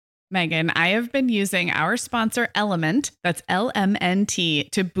Megan, I have been using our sponsor Element, that's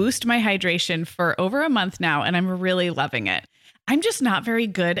LMNT, to boost my hydration for over a month now, and I'm really loving it. I'm just not very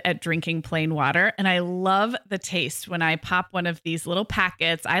good at drinking plain water, and I love the taste when I pop one of these little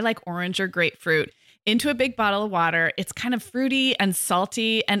packets. I like orange or grapefruit into a big bottle of water. It's kind of fruity and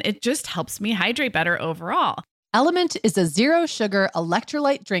salty, and it just helps me hydrate better overall. Element is a zero-sugar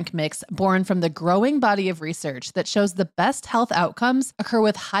electrolyte drink mix born from the growing body of research that shows the best health outcomes occur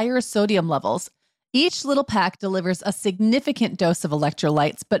with higher sodium levels. Each little pack delivers a significant dose of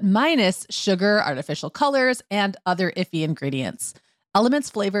electrolytes, but minus sugar, artificial colors, and other iffy ingredients. Element's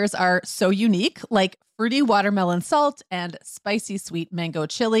flavors are so unique, like fruity watermelon salt and spicy sweet mango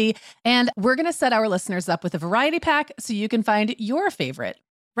chili. And we're going to set our listeners up with a variety pack so you can find your favorite.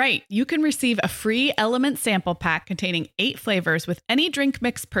 Right. You can receive a free Element sample pack containing 8 flavors with any drink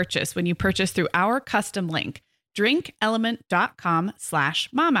mix purchase when you purchase through our custom link,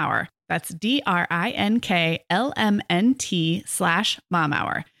 drinkelement.com/momhour. That's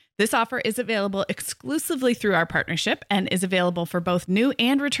DRINKLMNT/momhour. This offer is available exclusively through our partnership and is available for both new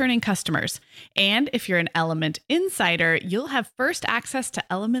and returning customers. And if you're an Element insider, you'll have first access to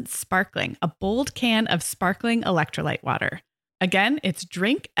Element Sparkling, a bold can of sparkling electrolyte water. Again, it's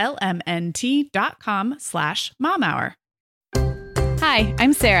drinklmnt.com/momhour. Hi,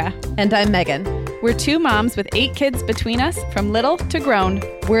 I'm Sarah. And I'm Megan. We're 2 moms with 8 kids between us, from little to grown.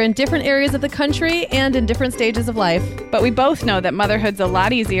 We're in different areas of the country and in different stages of life. But we both know that motherhood's a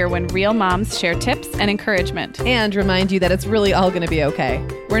lot easier when real moms share tips and encouragement. And remind you that it's really all going to be okay.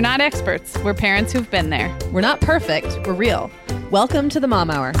 We're not experts. We're parents who've been there. We're not perfect. We're real. Welcome to the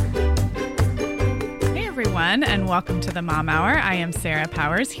Mom Hour. Hey, everyone, and welcome to the Mom Hour. I am Sarah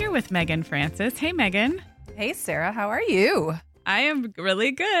Powers, here with Megan Francis. Hey, Megan. Hey, Sarah. How are you? I am really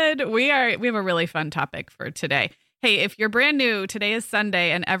good. We have a really fun topic for today. Hey, if you're brand new, today is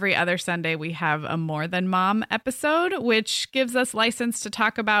Sunday, and every other Sunday we have a More Than Mom episode, which gives us license to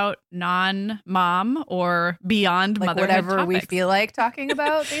talk about non-mom or beyond like motherhood whatever topics. We feel like talking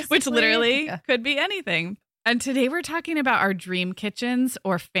about, basically. Which literally could be anything. And today we're talking about our dream kitchens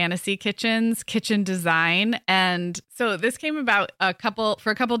or fantasy kitchens, kitchen design. And so this came about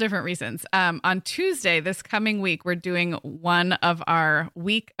for a couple different reasons. On Tuesday, this coming week, we're doing one of our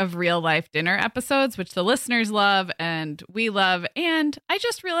Week of Real Life dinner episodes, which the listeners love and we love. And I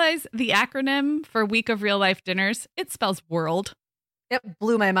just realized the acronym for Week of Real Life dinners, it spells world. It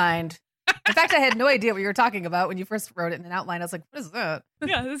blew my mind. In fact, I had no idea what you were talking about when you first wrote it in an outline. I was like, what is that?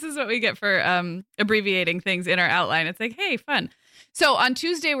 Yeah, this is what we get for abbreviating things in our outline. It's like, hey, fun. So on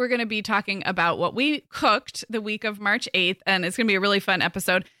Tuesday, we're going to be talking about what we cooked the week of March 8th, and it's going to be a really fun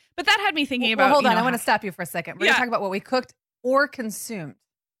episode. But that had me thinking about... Hold on, I want to stop you for a second. We're going to talk about what we cooked or consumed.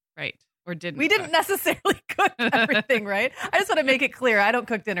 Right. Or didn't. We didn't necessarily cook everything, right? I just want to make it clear. I don't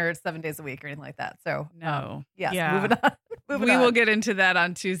cook dinner 7 days a week or anything like that. So, no. Yes, yeah. Moving on. We will get into that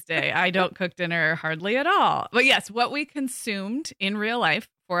on Tuesday. I don't cook dinner hardly at all. But yes, what we consumed in real life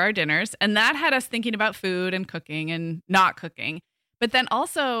for our dinners. And that had us thinking about food and cooking and not cooking. But then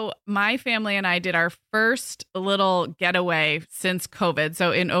also my family and I did our first little getaway since COVID.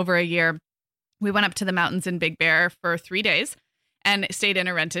 So in over a year, we went up to the mountains in Big Bear for 3 days and stayed in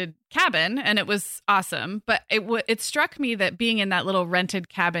a rented cabin, and it was awesome. But it struck me that being in that little rented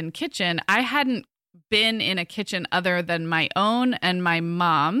cabin kitchen, I hadn't been in a kitchen other than my own and my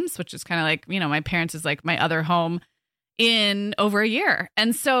mom's, which is kind of like, my parents is like my other home, in over a year.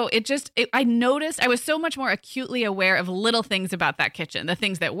 And so I noticed I was so much more acutely aware of little things about that kitchen, the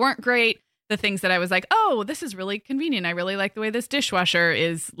things that weren't great, the things that I was like, oh, this is really convenient. I really like the way this dishwasher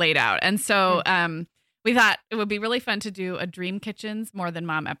is laid out. And so, we thought it would be really fun to do a Dream Kitchens More Than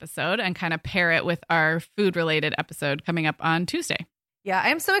Mom episode and kind of pair it with our food-related episode coming up on Tuesday. Yeah, I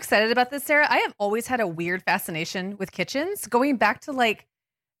am so excited about this, Sarah. I have always had a weird fascination with kitchens, going back to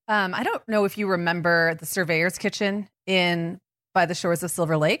I don't know if you remember the Surveyor's Kitchen by the Shores of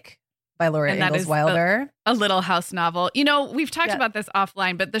Silver Lake by Laura Ingalls Wilder. A Little House novel. We've talked about this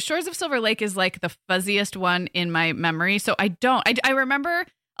offline, but the Shores of Silver Lake is like the fuzziest one in my memory. So I remember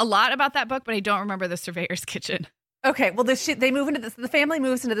a lot about that book, but I don't remember the Surveyor's Kitchen. Okay, well, the family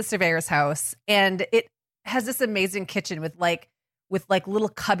moves into the surveyor's house, and it has this amazing kitchen with little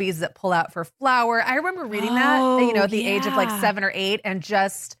cubbies that pull out for flour. I remember reading that, at the age of 7 or 8, and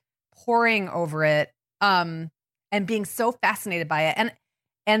just poring over it, and being so fascinated by it.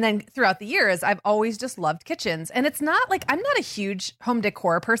 And then throughout the years, I've always just loved kitchens. And it's not like I'm not a huge home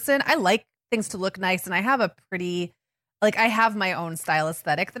decor person. I like things to look nice, and I have a pretty I have my own style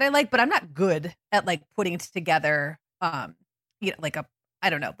aesthetic that I like, but I'm not good at putting together, a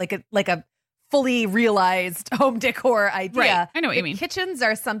fully realized home decor idea. Right. I know what you mean. Kitchens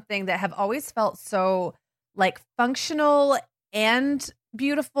are something that have always felt so like functional and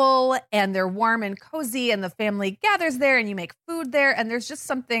beautiful, and they're warm and cozy, and the family gathers there and you make food there. And there's just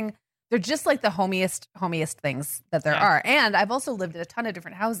something, they're just like the homiest things that there are. And I've also lived in a ton of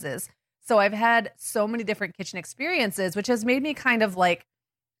different houses. So I've had so many different kitchen experiences, which has made me kind of like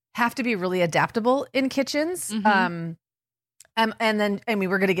have to be really adaptable in kitchens. And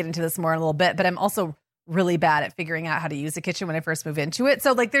we're going to get into this more in a little bit, but I'm also really bad at figuring out how to use a kitchen when I first move into it.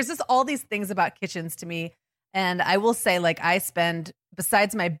 So like, there's just all these things about kitchens to me. And I will say, like, I spend,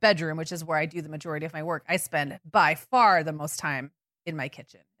 besides my bedroom, which is where I do the majority of my work, I spend by far the most time in my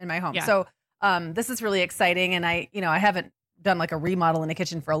kitchen, in my home. Yeah. So this is really exciting. And I haven't done like a remodel in a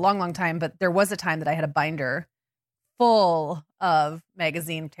kitchen for a long, long time, but there was a time that I had a binder full of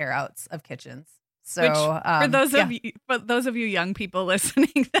magazine tear-outs of kitchens. So for those of you young people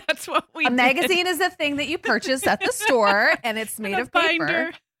listening, that's what we did. Magazine is a thing that you purchase at the store, and it's made of paper.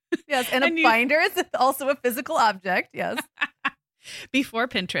 Binder. Yes, and a binder is also a physical object. Yes. Before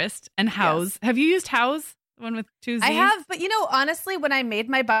Pinterest and Houzz. Yes. Have you used Houzz? The one with 2 Z's? I have, but honestly, when I made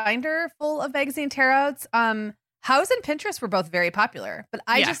my binder full of magazine tear-outs, Houzz and Pinterest were both very popular. But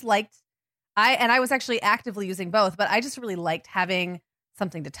I just liked, I was actually actively using both, but I just really liked having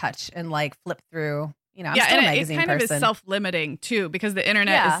something to touch and like flip through. I'm still a magazine it kind person. of is self-limiting too, because the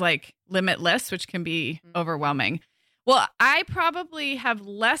internet is like limitless, which can be overwhelming. Well, I probably have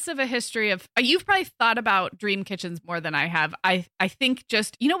less of a history of, you've probably thought about dream kitchens more than I have. I think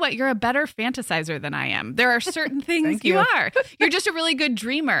just, you know what? You're a better fantasizer than I am. There are certain things you are. You're just a really good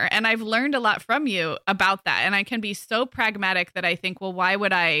dreamer. And I've learned a lot from you about that. And I can be so pragmatic that I think, well, why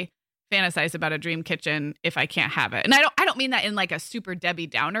would I fantasize about a dream kitchen if I can't have it? And I don't mean that in like a super Debbie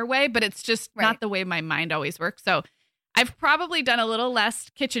Downer way, but it's just not the way my mind always works. So I've probably done a little less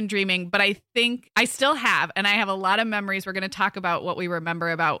kitchen dreaming, but I think I still have. And I have a lot of memories. We're going to talk about what we remember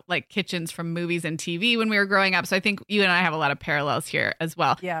about like kitchens from movies and TV when we were growing up. So I think you and I have a lot of parallels here as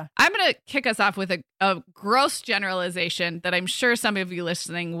well. Yeah. I'm going to kick us off with a gross generalization that I'm sure some of you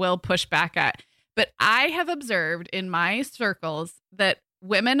listening will push back at. But I have observed in my circles that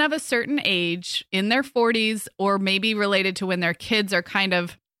women of a certain age in their 40s, or maybe related to when their kids are kind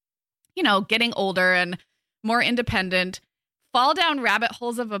of, getting older and more independent, fall down rabbit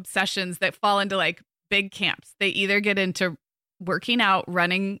holes of obsessions that fall into like big camps. They either get into working out,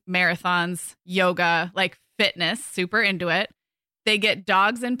 running marathons, yoga, like fitness, super into it. They get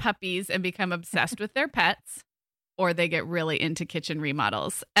dogs and puppies and become obsessed with their pets, or they get really into kitchen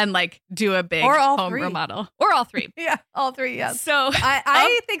remodels and like do a big home remodel, or all three. Yeah, all three. Yes. So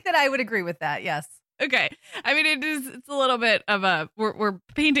I think that I would agree with that. Yes. Okay. I mean, it's a little bit of we're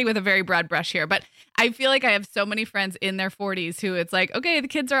painting with a very broad brush here, but I feel like I have so many friends in their 40s who it's like, okay, the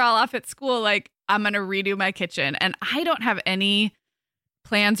kids are all off at school. Like, I'm going to redo my kitchen. And I don't have any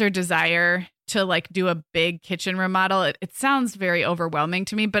plans or desire to like do a big kitchen remodel. It sounds very overwhelming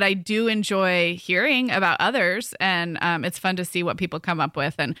to me, but I do enjoy hearing about others, and it's fun to see what people come up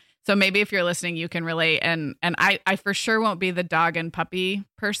with. And so maybe if you're listening, you can relate. And I for sure won't be the dog and puppy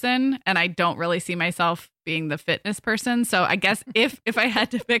person. And I don't really see myself being the fitness person. So I guess if I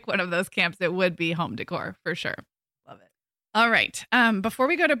had to pick one of those camps, it would be home decor for sure. Love it. All right. Before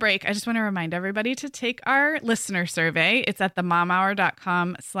we go to break, I just want to remind everybody to take our listener survey. It's at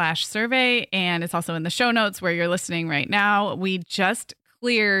themomhour.com/survey. And it's also in the show notes where you're listening right now. We just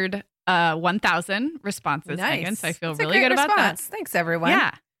cleared 1,000 responses, nice. Megan. So I feel really good about that. Thanks, everyone.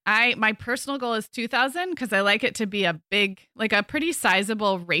 Yeah. My personal goal is 2,000 because I like it to be a pretty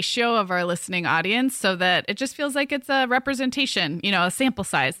sizable ratio of our listening audience, so that it just feels like it's a representation, a sample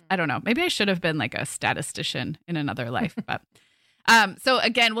size. I don't know. Maybe I should have been like a statistician in another life, but so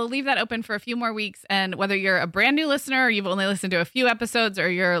again, we'll leave that open for a few more weeks. And whether you're a brand new listener or you've only listened to a few episodes, or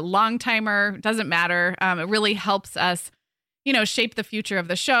you're a long timer, doesn't matter. It really helps us, shape the future of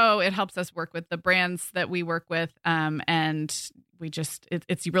the show. It helps us work with the brands that we work with. And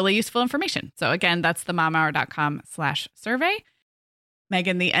it's really useful information. So again, that's themomhour.com/survey.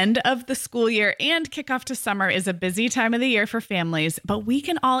 Megan, the end of the school year and kickoff to summer is a busy time of the year for families, but we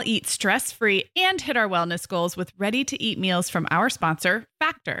can all eat stress-free and hit our wellness goals with ready-to-eat meals from our sponsor,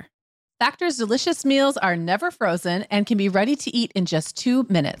 Factor. Factor's delicious meals are never frozen and can be ready to eat in just 2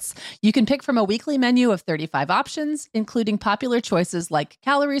 minutes. You can pick from a weekly menu of 35 options, including popular choices like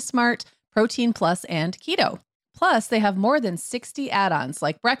Calorie Smart, Protein Plus, and Keto. Plus, they have more than 60 add-ons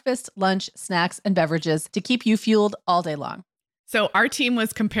like breakfast, lunch, snacks, and beverages to keep you fueled all day long. So our team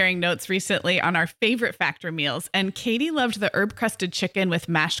was comparing notes recently on our favorite Factor meals, and Katie loved the herb-crusted chicken with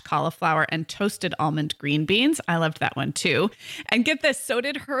mashed cauliflower and toasted almond green beans. I loved that one too. And get this, so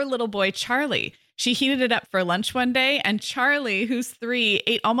did her little boy, Charlie. She heated it up for lunch one day, and Charlie, who's 3,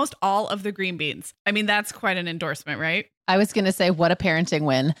 ate almost all of the green beans. I mean, that's quite an endorsement, right? I was going to say, what a parenting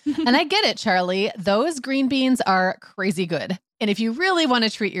win. And I get it, Charlie. Those green beans are crazy good. And if you really want to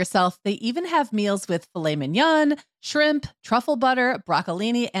treat yourself, they even have meals with filet mignon, shrimp, truffle butter,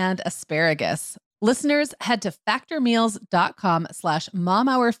 broccolini, and asparagus. Listeners, head to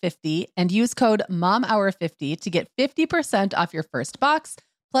factormeals.com/momhour50 and use code momhour50 to get 50% off your first box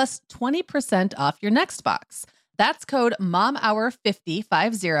plus 20% off your next box. That's code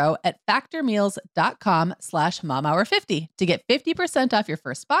momhour50 at factormeals.com/momhour50 to get 50% off your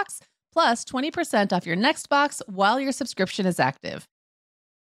first box plus 20% off your next box while your subscription is active.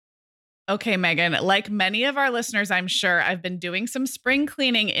 Okay, Megan, like many of our listeners, I'm sure I've been doing some spring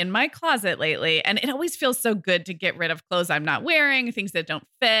cleaning in my closet lately, and it always feels so good to get rid of clothes I'm not wearing, things that don't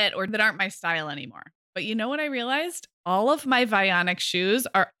fit or that aren't my style anymore. But you know what I realized? All of my Vionic shoes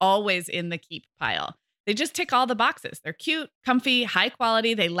are always in the keep pile. They just tick all the boxes. They're cute, comfy, high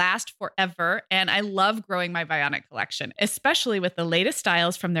quality. They last forever. And I love growing my Vionic collection, especially with the latest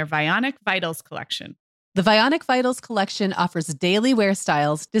styles from their Vionic Vitals collection. The Vionic Vitals collection offers daily wear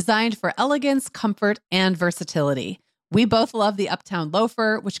styles designed for elegance, comfort, and versatility. We both love the Uptown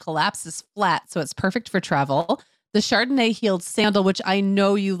loafer, which collapses flat, so it's perfect for travel. The Chardonnay heeled sandal, which I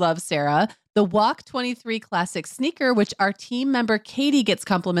know you love, Sarah. The Walk 23 classic sneaker, which our team member Katie gets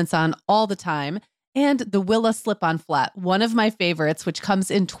compliments on all the time. And the Willa slip-on flat, one of my favorites, which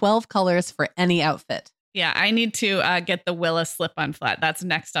comes in 12 colors for any outfit. Yeah, I need to get the Willa slip-on flat. That's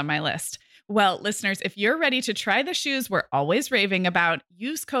next on my list. Well, listeners, if you're ready to try the shoes we're always raving about,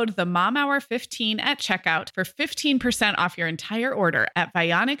 use code TheMomHour15 at checkout for 15% off your entire order at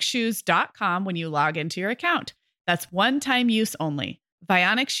VionicShoes.com when you log into your account. That's one-time use only.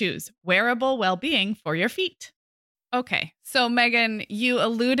 Vionic Shoes, wearable well-being for your feet. Okay, so Megan, you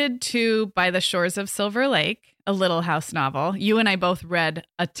alluded to By the Shores of Silver Lake, a Little House novel. You and I both read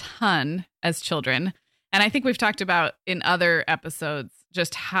a ton as children. And I think we've talked about in other episodes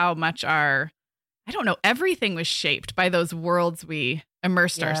just how much everything was shaped by those worlds we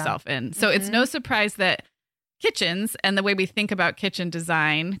immersed ourselves in. So it's no surprise that kitchens and the way we think about kitchen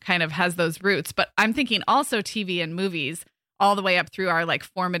design kind of has those roots. But I'm thinking also TV and movies all the way up through our like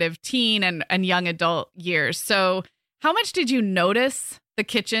formative teen and young adult years. So how much did you notice the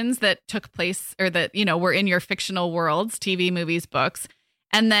kitchens that took place or that, were in your fictional worlds, TV, movies, books?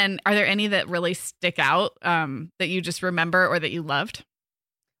 And then are there any that really stick out that you just remember or that you loved?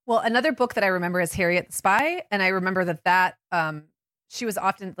 Well, another book that I remember is Harriet the Spy. And I remember that she was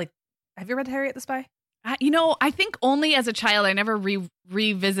often like, have you read Harriet the Spy? I think only as a child. I never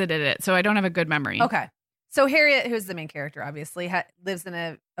revisited it. So I don't have a good memory. Okay. So Harriet, who's the main character, obviously, lives in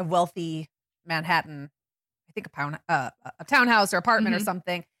a wealthy Manhattan, I think a townhouse or apartment or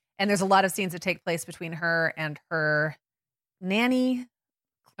something. And there's a lot of scenes that take place between her and her nanny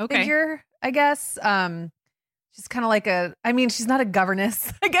figure, I guess. She's kind of like she's not a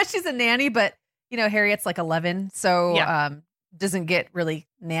governess. I guess she's a nanny, but, Harriet's like 11. So doesn't get really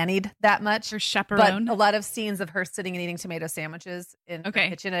nannied that much. Her chaperone. But a lot of scenes of her sitting and eating tomato sandwiches in the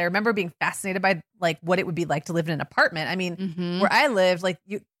kitchen. And I remember being fascinated by like what it would be like to live in an apartment. I mean, where I lived, like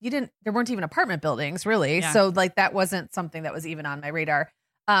there weren't even apartment buildings really. Yeah. So like that wasn't something that was even on my radar.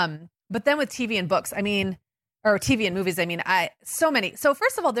 But then with TV and books, or TV and movies, so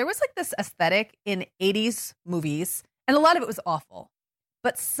first of all, there was like this aesthetic in 80s movies and a lot of it was awful,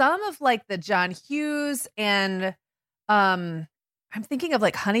 but some of like the John Hughes and I'm thinking of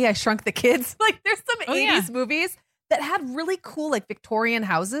like Honey, I Shrunk the Kids. Like there's some 80s movies that had really cool like Victorian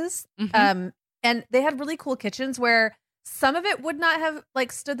houses. And they had really cool kitchens where some of it would not have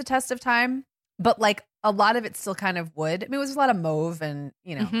like stood the test of time, but like a lot of it still kind of would. It was a lot of mauve and,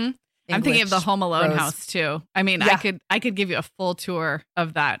 I'm thinking of the Home Alone house too. I could give you a full tour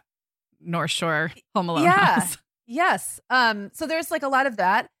of that North Shore Home Alone house. Yes. So there's like a lot of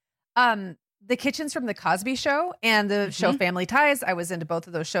that. The kitchens from The Cosby Show and the show Family Ties. I was into both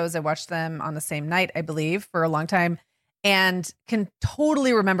of those shows. I watched them on the same night, I believe, for a long time, and can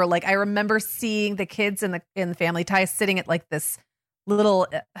totally remember. Like I remember seeing the kids in the Family Ties sitting at like this little,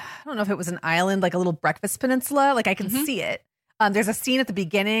 I don't know if it was an island, like a little breakfast peninsula. Like I can see it. There's a scene at the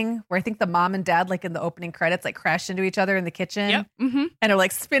beginning where I think the mom and dad, like in the opening credits, like crash into each other in the kitchen and are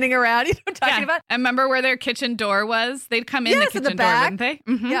like spinning around. You know what I'm talking about? I remember where their kitchen door was. They'd come in the kitchen door, wouldn't they?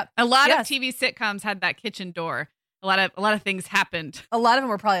 Yep. A lot of TV sitcoms had that kitchen door. A lot of things happened. A lot of them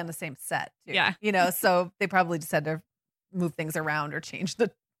were probably on the same set too. Yeah. So they probably just had to move things around or change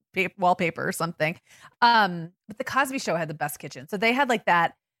the wallpaper or something. But the Cosby Show had the best kitchen. So they had like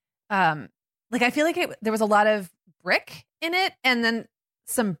that. Like I feel like there was a lot of brick in it, and then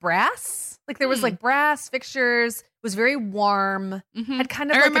some brass. Like there was like brass fixtures. It was very warm. Had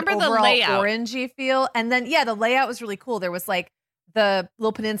kind of like an overall orangey feel. And then the layout was really cool. There was like the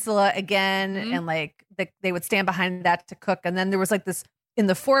little peninsula again, and like they would stand behind that to cook. And then there was like this in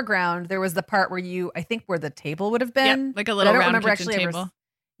the foreground. There was the part where I think where the table would have been, like a little round kitchen table.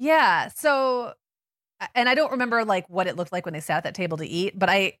 So, and I don't remember like what it looked like when they sat at that table to eat, but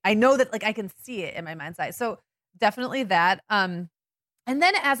I know that like I can see it in my mind's eye. So definitely that. And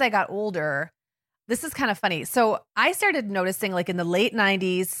then as I got older, this is kind of funny. So I started noticing like in the late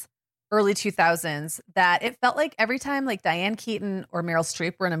 90s, early 2000s, that it felt like every time like Diane Keaton or Meryl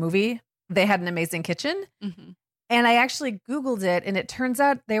Streep were in a movie, they had an amazing kitchen. And I actually Googled it, and it turns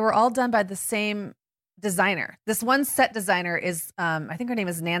out they were all done by the same designer. This one set designer is, I think her name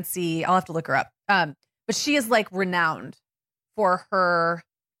is Nancy. I'll have to look her up. But she is like renowned for her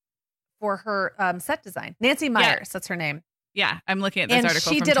set design. Nancy Myers, that's her name. Yeah, I'm looking at this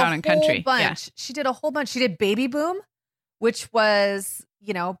article from Town and Country. She did a whole bunch. She did Baby Boom, which was,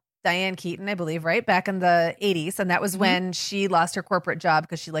 Diane Keaton, I believe, right? Back in the 80s. And that was when she lost her corporate job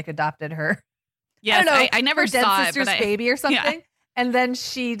because she like adopted her. Yes, I never saw dead sister's it, but baby or something. Yeah. And then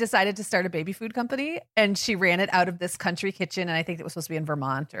she decided to start a baby food company, and she ran it out of this country kitchen. And I think it was supposed to be in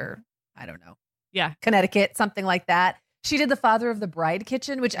Vermont or I don't know. Yeah. Connecticut, something like that. She did the Father of the Bride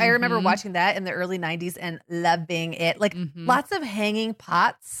kitchen, which I remember watching that in the early 90s and loving it. Like lots of hanging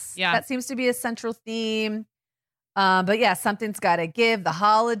pots. Yeah. That seems to be a central theme. But yeah, Something's Gotta Give, The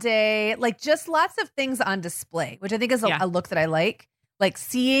Holiday, like just lots of things on display, which I think is a look that I like. Like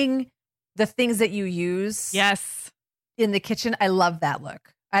seeing the things that you use in the kitchen. I love that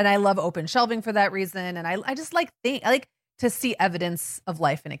look. And I love open shelving for that reason. And I just I like to see evidence of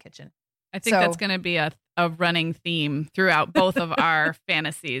life in a kitchen. I think that's going to be a running theme throughout both of our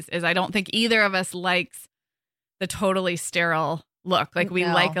fantasies, is I don't think either of us likes the totally sterile look. Like we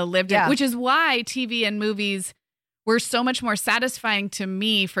like a lived in, which is why TV and movies were so much more satisfying to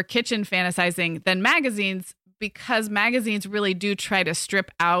me for kitchen fantasizing than magazines, because magazines really do try to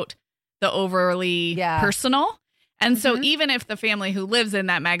strip out the overly personal. And so even if the family who lives in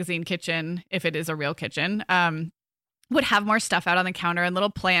that magazine kitchen, if it is a real kitchen, would have more stuff out on the counter and little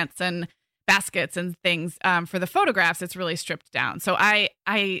plants and baskets and things, for the photographs, it's really stripped down. So I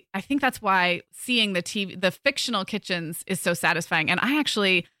think that's why seeing the fictional kitchens is so satisfying. And I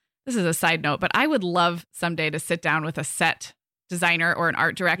actually, this is a side note, but I would love someday to sit down with a set designer or an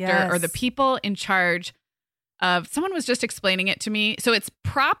art director or the people in charge of, someone was just explaining it to me. So it's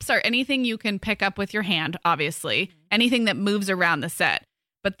props are anything you can pick up with your hand, obviously, anything that moves around the set.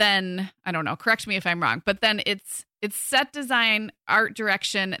 But then, I don't know, correct me if I'm wrong, but then it's set design, art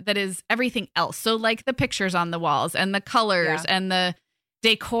direction that is everything else. So like the pictures on the walls and the colors and the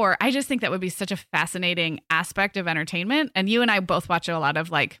decor. I just think that would be such a fascinating aspect of entertainment. And you and I both watch a lot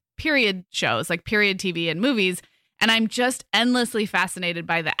of like period shows, like period TV and movies. And I'm just endlessly fascinated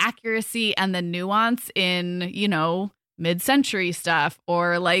by the accuracy and the nuance in, mid-century stuff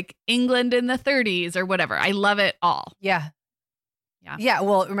or like England in the 30s or whatever. I love it all. Yeah.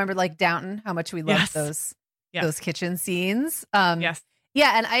 Well, remember like Downton, how much we loved those kitchen scenes. Yeah.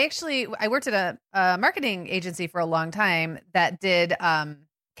 And I worked at a marketing agency for a long time that did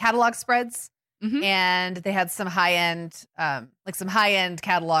catalog spreads, and they had some high end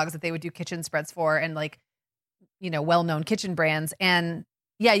catalogs that they would do kitchen spreads for, and like, well-known kitchen brands. And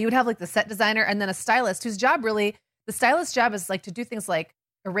you would have like the set designer and then a stylist whose job the stylist's job is like to do things like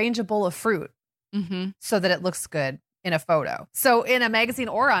arrange a bowl of fruit so that it looks good in a photo. So in a magazine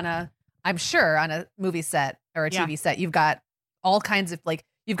or I'm sure on a movie set or a TV set, you've got all kinds of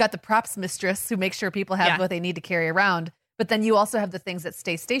you've got the props mistress who makes sure people have what they need to carry around. But then you also have the things that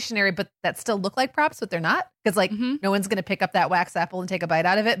stay stationary, but that still look like props, but they're not. Because no one's going to pick up that wax apple and take a bite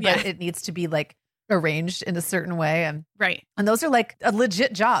out of it, but it needs to be like arranged in a certain way. And those are like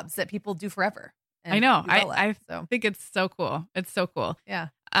legit jobs that people do forever. I know. I think it's so cool. It's so cool. Yeah.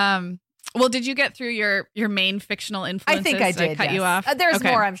 Well, did you get through your main fictional influences? I think I did. I cut you off. There's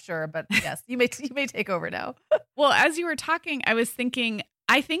more, I'm sure, but yes, you may take over now. Well, as you were talking, I was thinking,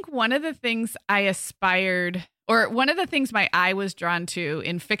 I think one of the things I aspired, or one of the things my eye was drawn to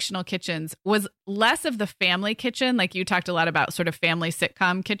in fictional kitchens was less of the family kitchen. Like you talked a lot about sort of family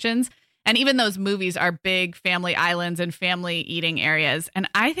sitcom kitchens. And even those movies are big family islands and family eating areas. And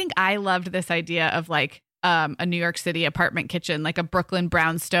I think I loved this idea of like a New York City apartment kitchen, like a Brooklyn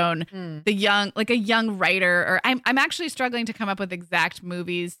brownstone, a young writer, or I'm actually struggling to come up with exact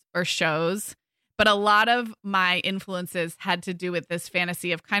movies or shows But a lot of my influences had to do with this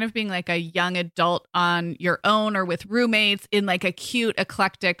fantasy of kind of being like a young adult on your own or with roommates in like a cute,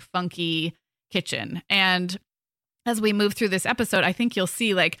 eclectic, funky kitchen. And as we move through this episode, I think you'll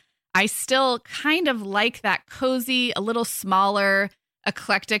see like I still kind of like that cozy, a little smaller,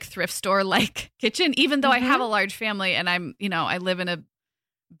 eclectic thrift store like kitchen, even though I have a large family and I live in a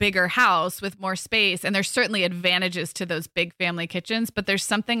bigger house with more space. And there's certainly advantages to those big family kitchens, but there's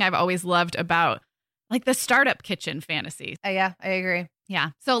something I've always loved about like the startup kitchen fantasy. Yeah, I agree.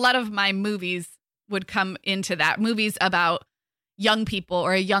 Yeah. So a lot of my movies would come into that. Movies about young people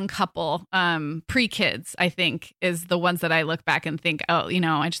or a young couple, pre-kids, I think, is the ones that I look back and think, oh,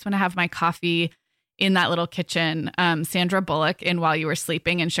 I just want to have my coffee in that little kitchen. Sandra Bullock in While You Were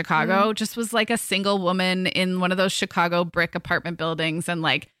Sleeping in Chicago just was like a single woman in one of those Chicago brick apartment buildings. And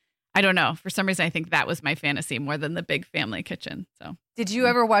like, I don't know, for some reason, I think that was my fantasy more than the big family kitchen. So did you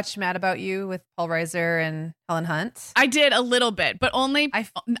ever watch Mad About You with Paul Reiser and Helen Hunt? I did a little bit, but only I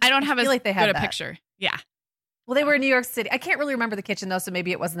don't have as like they had good a that. picture. Yeah. Well, they were in New York City. I can't really remember the kitchen though, so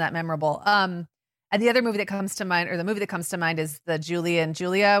maybe it wasn't that memorable. And the other movie that comes to mind, or the movie that comes to mind, is the Julia and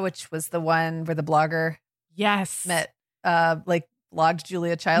Julia, which was the one where the blogger met blogged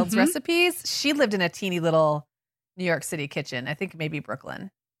Julia Child's recipes. She lived in a teeny little New York City kitchen. I think maybe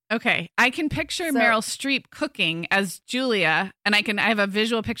Brooklyn. Okay. I can picture Meryl Streep cooking as Julia, and I have a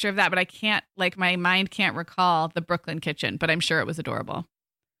visual picture of that, but I can't, like, my mind can't recall the Brooklyn kitchen, but I'm sure it was adorable.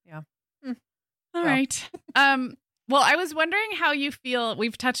 Yeah. All right. Well, I was wondering how you feel.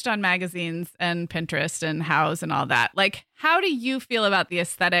 We've touched on magazines and Pinterest and Houzz and all that. Like, how do you feel about the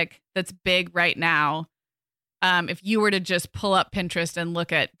aesthetic that's big right now? If you were to just pull up Pinterest and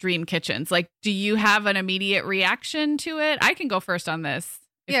look at dream kitchens, like, do you have an immediate reaction to it? I can go first on this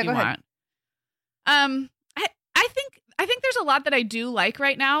if you want. I think there's a lot that I do like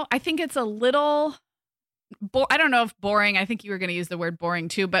right now. I think it's a little, I don't know if boring. I think you were going to use the word boring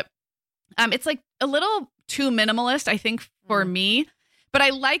too, but it's like a little too minimalist, I think, for me. But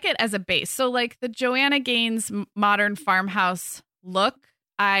I like it as a base. So like the Joanna Gaines modern farmhouse look,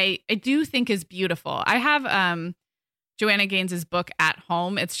 I do think is beautiful. I have Joanna Gaines's book at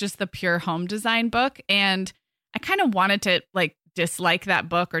home. It's just the pure home design book. And I kind of wanted to like dislike that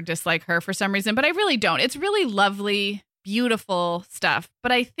book or dislike her for some reason, but I really don't. It's really lovely, beautiful stuff.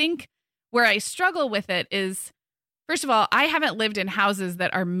 But I think where I struggle with it is, first of all, I haven't lived in houses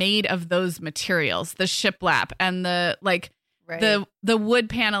that are made of those materials, the shiplap and the like the wood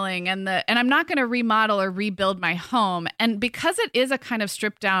paneling and I'm not going to remodel or rebuild my home. And because it is a kind of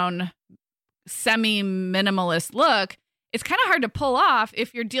stripped down, semi-minimalist look, it's kind of hard to pull off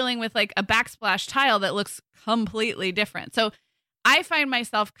if you're dealing with like a backsplash tile that looks completely different. So I find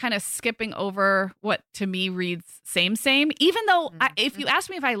myself kind of skipping over what to me reads same, even though if you ask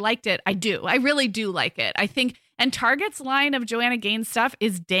me if I liked it, I do. I really do like it. I think, and Target's line of Joanna Gaines stuff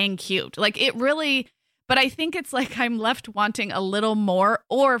is dang cute. Like it really, but I think it's like I'm left wanting a little more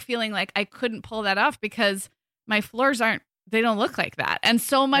or feeling like I couldn't pull that off because my floors they don't look like that. And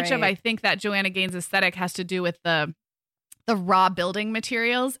so much of, I think that Joanna Gaines aesthetic has to do with the raw building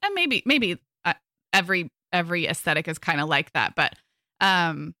materials, and maybe every aesthetic is kind of like that. But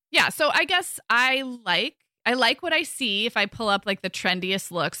yeah, so I guess I like what I see if I pull up like the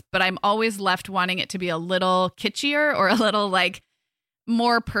trendiest looks, but I'm always left wanting it to be a little kitschier or a little like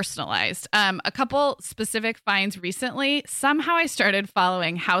more personalized. A couple specific finds recently. Somehow I started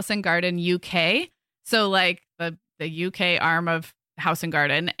following House and Garden UK. So like the UK arm of House and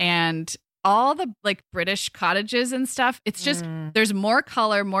Garden, and all the like British cottages and stuff. It's just, there's more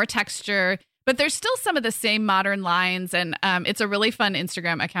color, more texture, but there's still some of the same modern lines. And it's a really fun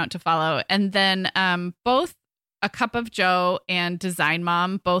Instagram account to follow. And then both A Cup of Joe and Design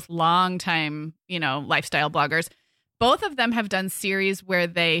Mom, both longtime, lifestyle bloggers, both of them have done series where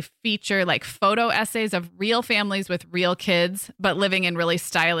they feature like photo essays of real families with real kids, but living in really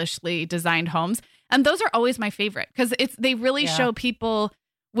stylishly designed homes. And those are always my favorite because they really show people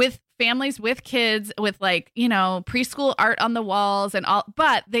with families with kids with like, preschool art on the walls and all,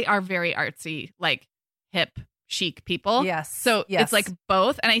 but they are very artsy, like hip, chic people. Yes. So it's like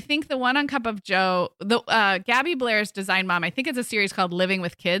both. And I think the one on Cup of Joe, Gabby Blair's Design Mom, I think it's a series called Living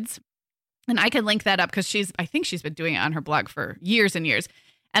with Kids. And I can link that up because I think she's been doing it on her blog for years and years.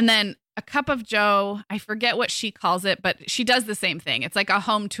 And then A Cup of Joe, I forget what she calls it, but she does the same thing. It's like a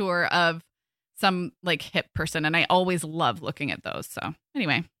home tour of some like hip person. And I always love looking at those. So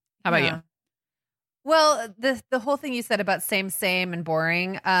anyway, how about you? Well, the whole thing you said about same and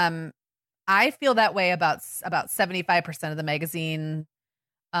boring, I feel that way about 75% of the magazine,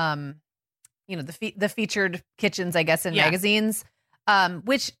 the featured kitchens, I guess, in magazines.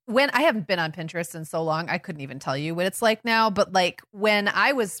 Which when I haven't been on Pinterest in so long, I couldn't even tell you what it's like now. But like when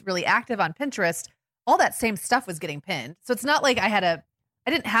I was really active on Pinterest, all that same stuff was getting pinned. So it's not like I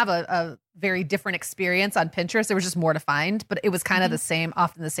didn't have a very different experience on Pinterest. There was just more to find, but it was kind of the same,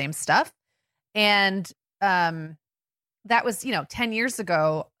 often the same stuff. And that was, 10 years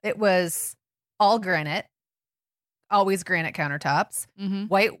ago, it was all granite, always granite countertops,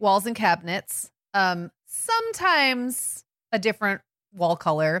 white walls and cabinets, sometimes a different wall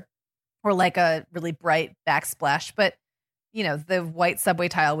color or like a really bright backsplash. But, the white subway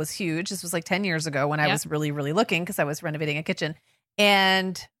tile was huge. This was like 10 years ago when I was really, really looking because I was renovating a kitchen,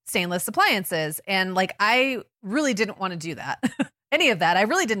 and stainless appliances. And like, I really didn't want to do that. Any of that. I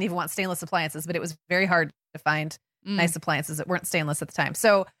really didn't even want stainless appliances, but it was very hard to find nice appliances that weren't stainless at the time.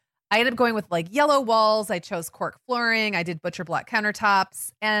 So I ended up going with like yellow walls. I chose cork flooring. I did butcher block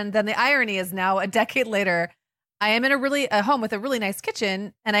countertops. And then the irony is now a decade later, I am in a home with a really nice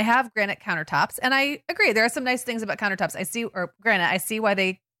kitchen, and I have granite countertops. And I agree, there are some nice things about countertops. I see why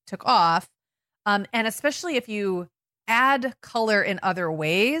they took off. And especially if you add color in other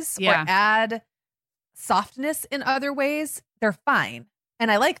ways or add softness in other ways, they're fine.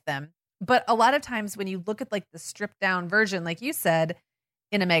 And I like them. But a lot of times when you look at like the stripped down version, like you said,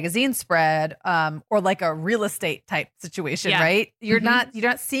 in a magazine spread, or like a real estate type situation, right? You're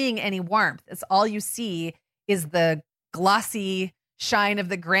not seeing any warmth. It's all you see is the glossy shine of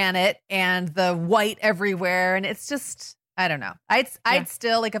the granite and the white everywhere. And it's just, I don't know. I'd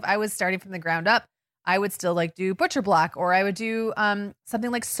still, like, if I was starting from the ground up, I would still like do butcher block, or I would do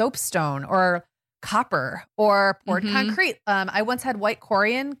something like soapstone or copper or poured concrete. I once had white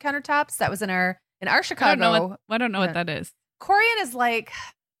Corian countertops. That was in our Chicago. I don't know what that is. Corian is like,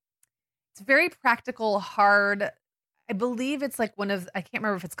 it's very practical, hard. I believe it's like I can't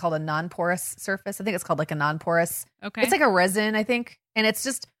remember if it's called a non-porous surface. I think it's called like a non-porous. Okay. It's like a resin, I think. And it's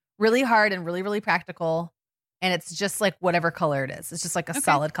just really hard and really, really practical. And it's just like whatever color it is. It's just like a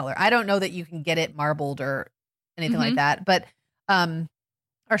solid color. I don't know that you can get it marbled or anything like that. But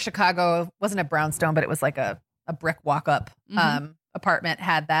our Chicago wasn't a brownstone, but it was like a brick walk-up apartment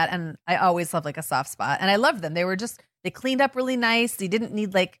had that. And I always loved like a soft spot. And I loved them. They cleaned up really nice. You didn't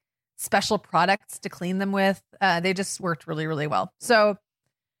need like special products to clean them with. They just worked really, really well. So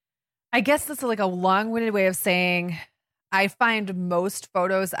I guess this is like a long-winded way of saying I find most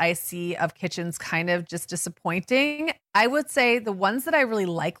photos I see of kitchens kind of just disappointing. I would say the ones that I really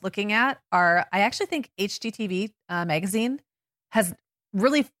like looking at I actually think HGTV magazine has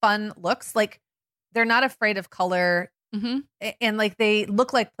really fun looks. Like they're not afraid of color, and like they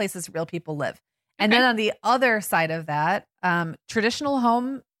look like places real people live. And then on the other side of that, Traditional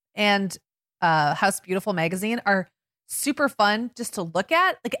Home and House Beautiful magazine are super fun just to look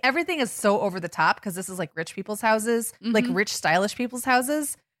at. Like everything is so over the top because this is like rich people's houses, like rich, stylish people's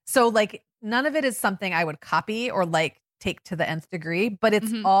houses. So like none of it is something I would copy or like take to the nth degree, but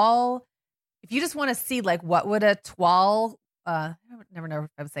it's all, if you just want to see like what would a toile, I never know if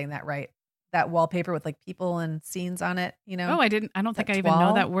I'm saying that right, that wallpaper with like people and scenes on it, Oh, I don't think I even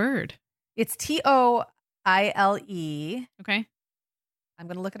know that word. It's TOILE. Okay. I'm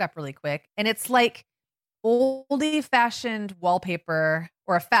going to look it up really quick. And it's like oldie fashioned wallpaper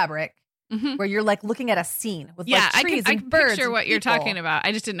or a fabric where you're like looking at a scene with like trees and birds. I can picture what you're talking about.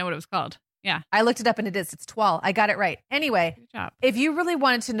 I just didn't know what it was called. Yeah. I looked it up and it's toile. I got it right. Anyway, good job. If you really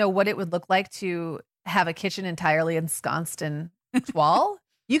wanted to know what it would look like to have a kitchen entirely ensconced in toile,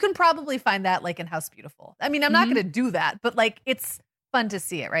 you can probably find that like in House Beautiful. I mean, I'm not going to do that, but like it's fun to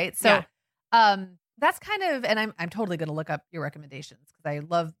see it, right? So that's kind of, and I'm totally going to look up your recommendations because I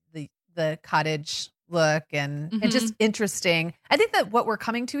love the cottage look and just interesting. I think that what we're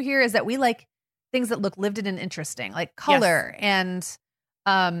coming to here is that we like things that look lived in and interesting, like color and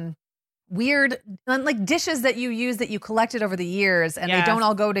weird, like dishes that you use that you collected over the years and they don't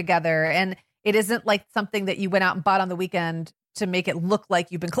all go together. And it isn't like something that you went out and bought on the weekend to make it look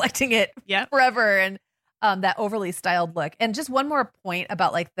like you've been collecting it forever. And that overly styled look. And just one more point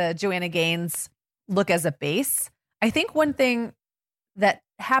about like the Joanna Gaines look as a base. I think one thing that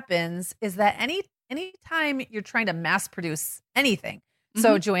happens is that anytime you're trying to mass produce anything.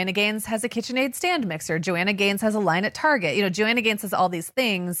 So Joanna Gaines has a KitchenAid stand mixer. Joanna Gaines has a line at Target. Joanna Gaines has all these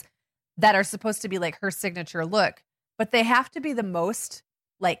things that are supposed to be like her signature look, but they have to be the most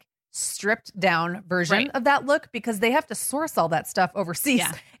like stripped down version of that look because they have to source all that stuff overseas.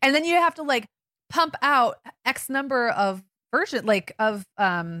 Yeah. And then you have to like pump out X number of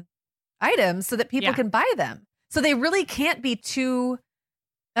items so that people can buy them. So they really can't be too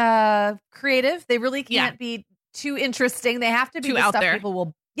creative. They really can't be too interesting. They have to be too the out stuff there. People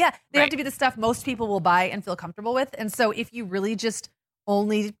will Yeah, they have to be the stuff most people will buy and feel comfortable with. And so if you really just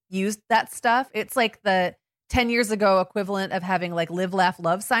only use that stuff, it's like the 10 years ago equivalent of having like live, laugh,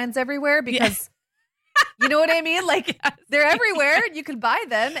 love signs everywhere because you know what I mean? Like they're everywhere. You can buy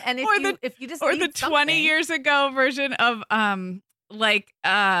them. And if you just or need the 20 years ago version of the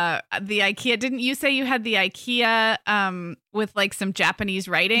IKEA. Didn't you say you had the IKEA with like some Japanese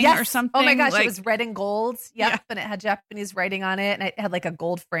writing or something? Oh my gosh, it was red and gold. Yep. Yeah. And it had Japanese writing on it and it had like a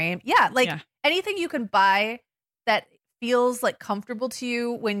gold frame. Yeah. Anything you can buy that feels like comfortable to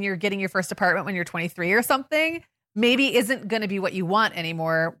you when you're getting your first apartment when you're 23 or something, maybe isn't going to be what you want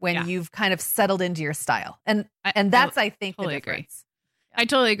anymore when you've kind of settled into your style. And that's, I think, totally the difference. I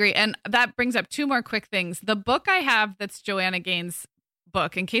totally agree. And that brings up two more quick things. The book I have that's Joanna Gaines'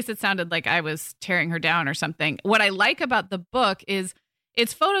 book, in case it sounded like I was tearing her down or something. What I like about the book is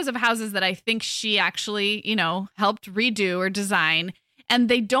it's photos of houses that I think she actually, helped redo or design. And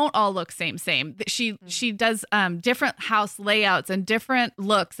they don't all look same. She does different house layouts and different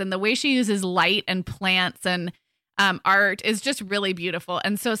looks. And the way she uses light and plants and art is just really beautiful.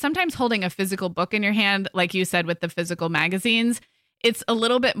 And so sometimes holding a physical book in your hand, like you said, with the physical magazines, it's a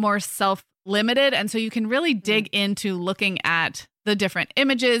little bit more self-limited. And so you can really dig into looking at the different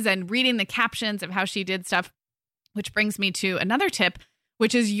images and reading the captions of how she did stuff, which brings me to another tip,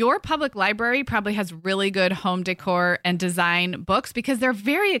 which is your public library probably has really good home decor and design books because they're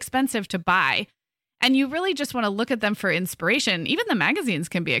very expensive to buy. And you really just want to look at them for inspiration. Even the magazines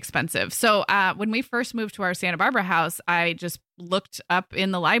can be expensive. So when we first moved to our Santa Barbara house, I just looked up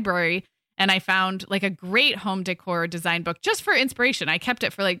in the library and I found like a great home decor design book just for inspiration. I kept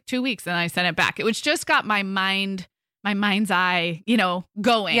it for like 2 weeks and I sent it back. It was just got my mind's eye,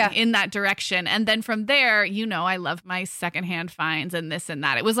 going in that direction. And then from there, I love my secondhand finds and this and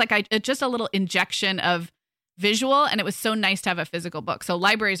that. It was like just a little injection of visual, and it was so nice to have a physical book. So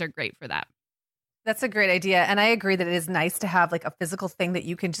libraries are great for that. That's a great idea. And I agree that it is nice to have like a physical thing that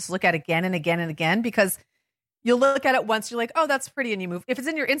you can just look at again and again and again, because you'll look at it once, you're like, oh, that's pretty. And you move. If it's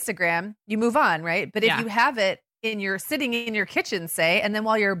in your Instagram, you move on, right? But if you have it sitting in your kitchen, say, and then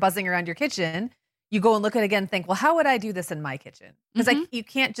while you're buzzing around your kitchen, you go and look at it again and think, well, how would I do this in my kitchen? Because you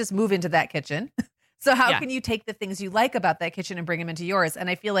can't just move into that kitchen. So how can you take the things you like about that kitchen and bring them into yours? And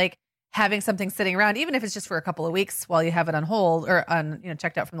I feel like having something sitting around, even if it's just for a couple of weeks while you have it on hold or on,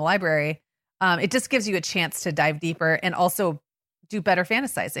 checked out from the library, it just gives you a chance to dive deeper and also do better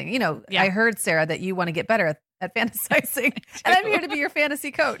fantasizing. I heard, Sarah, that you want to get better at fantasizing, and I'm here to be your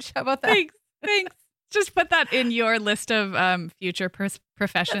fantasy coach. How about that? Thanks. Just put that in your list of future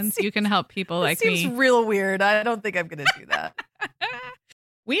professions. You can help people like me. Seems real weird. I don't think I'm going to do that.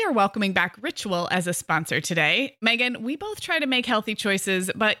 We are welcoming back Ritual as a sponsor today. Megan, we both try to make healthy choices,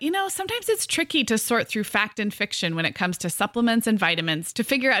 but sometimes it's tricky to sort through fact and fiction when it comes to supplements and vitamins to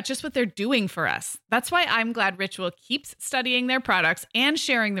figure out just what they're doing for us. That's why I'm glad Ritual keeps studying their products and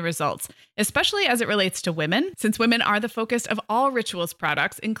sharing the results, especially as it relates to women, since women are the focus of all Ritual's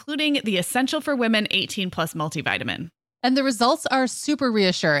products, including the Essential for Women 18+ multivitamin. And the results are super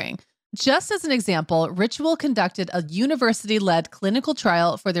reassuring. Just as an example, Ritual conducted a university-led clinical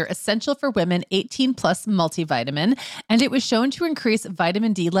trial for their Essential for Women 18+ multivitamin, and it was shown to increase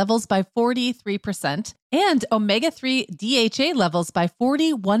vitamin D levels by 43% and omega-3 DHA levels by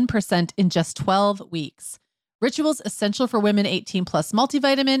 41% in just 12 weeks. Ritual's Essential for Women 18+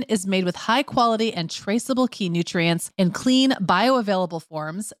 multivitamin is made with high-quality and traceable key nutrients in clean, bioavailable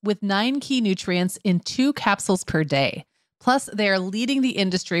forms with 9 key nutrients in 2 capsules per day. Plus, they are leading the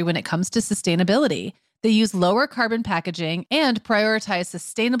industry when it comes to sustainability. They use lower carbon packaging and prioritize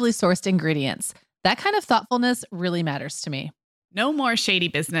sustainably sourced ingredients. That kind of thoughtfulness really matters to me. No more shady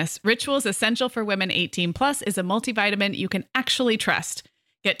business. Ritual's Essential for Women 18+ is a multivitamin you can actually trust.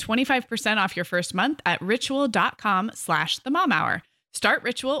 Get 25% off your first month at ritual.com/themomhour. Start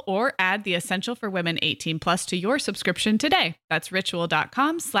Ritual or add the Essential for Women 18+ to your subscription today. That's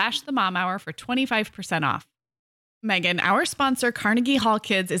ritual.com/themomhour for 25% off. Megan, our sponsor, Carnegie Hall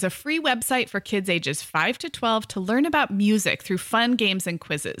Kids, is a free website for kids ages 5 to 12 to learn about music through fun games and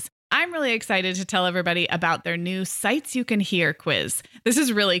quizzes. I'm really excited to tell everybody about their new Sights You Can Hear quiz. This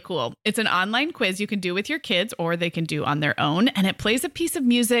is really cool. It's an online quiz you can do with your kids or they can do on their own, and it plays a piece of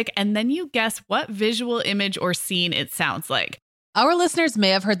music, and then you guess what visual image or scene it sounds like. Our listeners may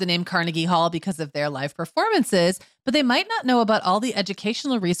have heard the name Carnegie Hall because of their live performances, but they might not know about all the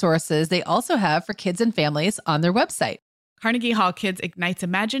educational resources they also have for kids and families on their website. Carnegie Hall Kids ignites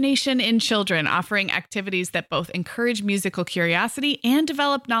imagination in children, offering activities that both encourage musical curiosity and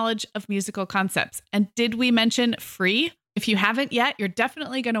develop knowledge of musical concepts. And did we mention free? If you haven't yet, you're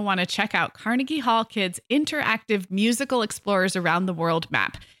definitely going to want to check out Carnegie Hall Kids' interactive musical Explorers Around the World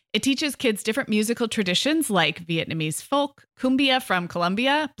map. It teaches kids different musical traditions like Vietnamese folk, cumbia from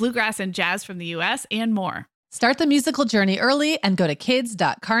Colombia, bluegrass and jazz from the US, and more. Start the musical journey early and go to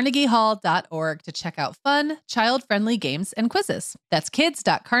kids.carnegiehall.org to check out fun, child-friendly games and quizzes. That's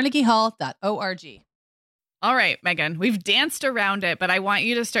kids.carnegiehall.org. All right, Megan, we've danced around it, but I want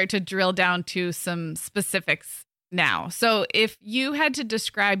you to start to drill down to some specifics now. So if you had to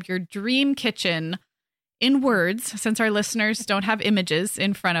describe your dream kitchen in words, since our listeners don't have images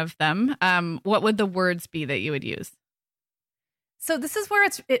in front of them, what would the words be that you would use? So this is where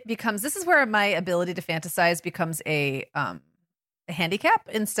this is where my ability to fantasize becomes a handicap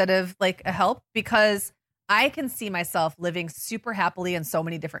instead of like a help, because I can see myself living super happily in so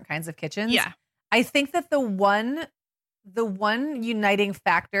many different kinds of kitchens. Yeah. I think that the one uniting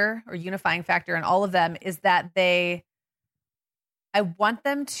factor or unifying factor in all of them is that I want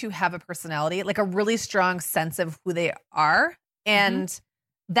them to have a personality, like a really strong sense of who they are. And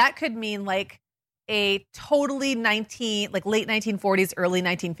that could mean like a totally late 1940s, early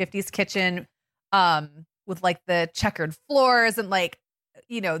 1950s kitchen with like the checkered floors and like,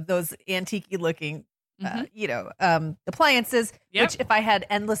 those antique looking, appliances, which if I had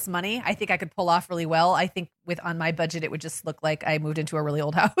endless money, I think I could pull off really well. I think on my budget, it would just look like I moved into a really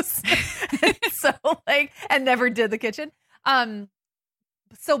old house. And never did the kitchen.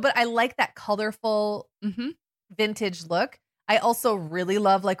 But I like that colorful vintage look. I also really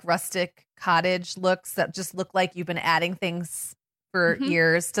love like rustic cottage looks that just look like you've been adding things for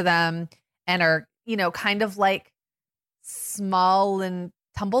years to them and are, kind of like small and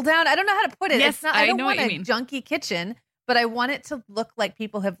tumble down. I don't know how to put it. Yes, it's not, I don't know want what a you mean. junky kitchen, but I want it to look like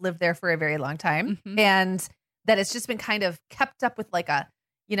people have lived there for a very long time and that it's just been kind of kept up with like a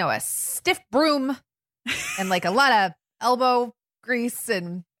stiff broom and like a lot of elbow grease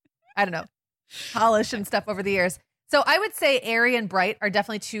and I don't know, polish and stuff over the years. So I would say airy and bright are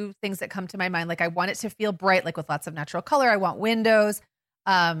definitely two things that come to my mind. Like I want it to feel bright, like with lots of natural color. I want windows,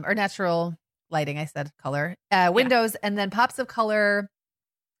 or natural lighting. I said color, windows, and then pops of color,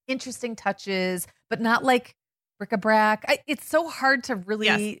 interesting touches, but not like bric-a-brac. It's so hard to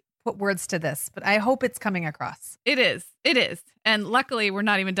really put words to this, but I hope it's coming across. It is. And luckily we're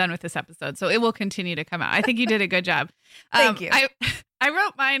not even done with this episode, so it will continue to come out. I think you did a good job. Thank you. I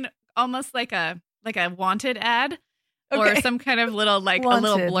wrote mine almost like a wanted ad. Or some kind of little, like wanted.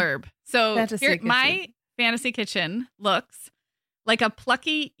 A little blurb. So my fantasy kitchen looks like a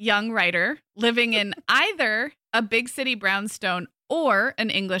plucky young writer living in either a big city brownstone or an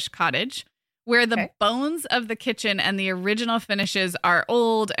English cottage where the bones of the kitchen and the original finishes are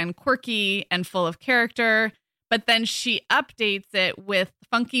old and quirky and full of character. But then she updates it with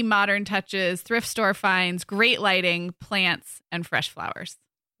funky modern touches, thrift store finds, great lighting, plants, and fresh flowers.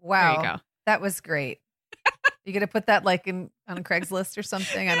 Wow. There you go. That was great. You gonna put that like on a Craigslist or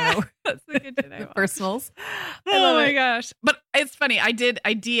something? I don't know. That's the kitchen I want. Personals. Oh my gosh. But it's funny. I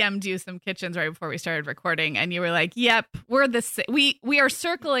DM'd you some kitchens right before we started recording and you were like, yep, we're we are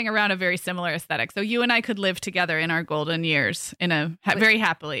circling around a very similar aesthetic. So you and I could live together in our golden years very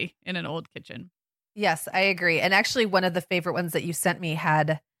happily in an old kitchen. Yes, I agree. And actually one of the favorite ones that you sent me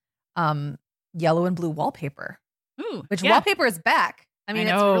had yellow and blue wallpaper. Ooh, which wallpaper is back. I mean,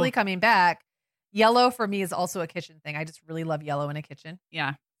 it's really coming back. Yellow for me is also a kitchen thing. I just really love yellow in a kitchen.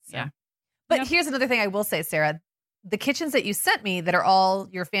 Yeah. So. Yeah. But here's another thing I will say, Sarah. The kitchens that you sent me that are all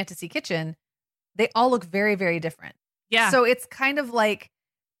your fantasy kitchen, they all look very, very different. Yeah. So it's kind of like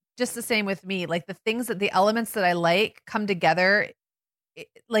just the same with me. Like the elements that I like come together.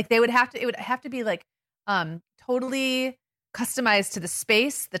 It would have to be like totally customized to the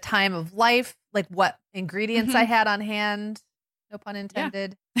space, the time of life, like what ingredients I had on hand. No pun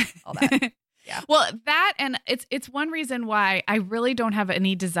intended. Yeah. All that. Yeah. Well, that and it's one reason why I really don't have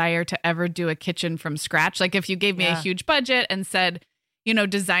any desire to ever do a kitchen from scratch. Like if you gave me a huge budget and said,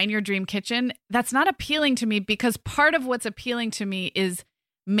 design your dream kitchen, that's not appealing to me because part of what's appealing to me is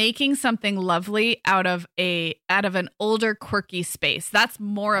making something lovely out of an older quirky space. That's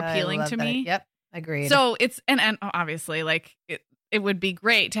more appealing to me. Yep. Agreed. So it's and obviously like it would be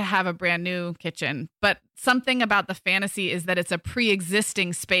great to have a brand new kitchen, but something about the fantasy is that it's a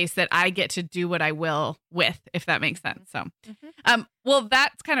pre-existing space that I get to do what I will with, if that makes sense. So, well,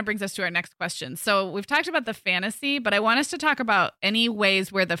 that kind of brings us to our next question. So we've talked about the fantasy, but I want us to talk about any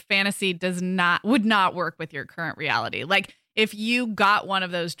ways where the fantasy would not work with your current reality. Like if you got one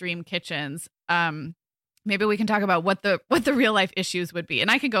of those dream kitchens, maybe we can talk about what the real life issues would be.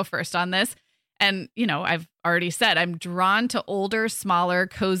 And I could go first on this. And, I've already said I'm drawn to older, smaller,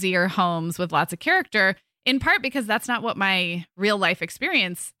 cozier homes with lots of character. in part because that's not what my real life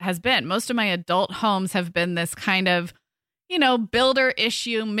experience has been. Most of my adult homes have been this kind of, builder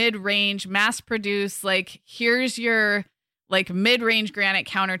issue, mid-range, mass produce, like here's your like mid-range granite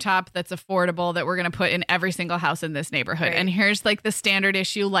countertop that's affordable that we're going to put in every single house in this neighborhood. Right. And here's like the standard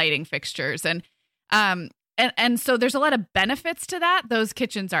issue lighting fixtures. And so there's a lot of benefits to that. Those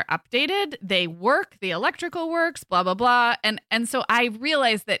kitchens are updated. They work. The electrical works, blah, blah, blah. And so I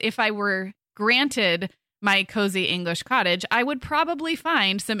realized that if I were granted my cozy English cottage, I would probably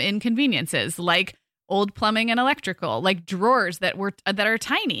find some inconveniences like old plumbing and electrical, like drawers that are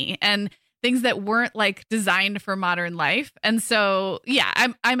tiny and things that weren't like designed for modern life. And so, yeah,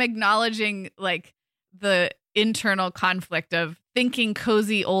 I'm acknowledging like the internal conflict of thinking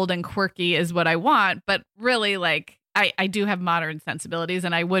cozy, old, and quirky is what I want, but really like I do have modern sensibilities,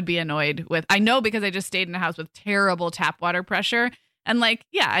 and I would be annoyed with, I know because I just stayed in a house with terrible tap water pressure, and like,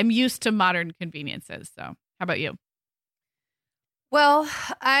 yeah, I'm used to modern conveniences. So how about you? Well,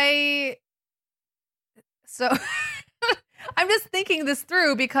 I'm just thinking this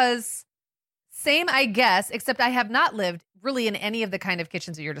through because same, I guess, except I have not lived really in any of the kind of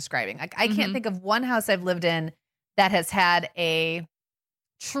kitchens that you're describing. Like, I can't think of one house I've lived in that has had a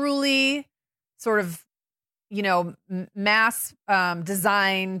truly sort of, mass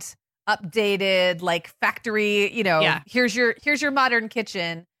designed, updated, like factory, here's your modern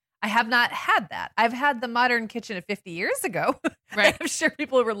kitchen. I have not had that. I've had the modern kitchen of 50 years ago. Right. I'm sure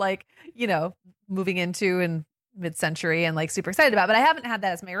people were like, moving into in mid-century and like super excited about, but I haven't had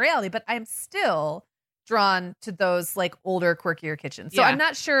that as my reality, but I'm still drawn to those like older, quirkier kitchens. So I'm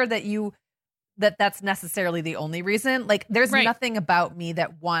not sure that that's necessarily the only reason. Like there's nothing about me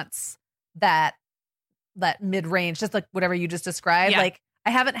that wants that mid-range, just like whatever you just described. Like I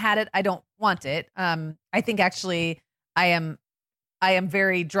haven't had it. I don't want it. I think actually I am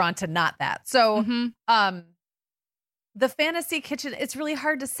very drawn to not that. So, the fantasy kitchen, it's really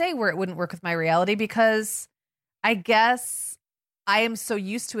hard to say where it wouldn't work with my reality because I guess I am so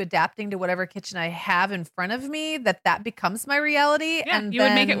used to adapting to whatever kitchen I have in front of me that becomes my reality. Yeah, and you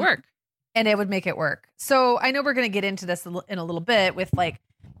would make it work. And it would make it work. So I know we're going to get into this in a little bit with like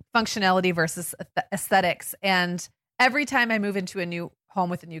functionality versus aesthetics. And every time I move into a new home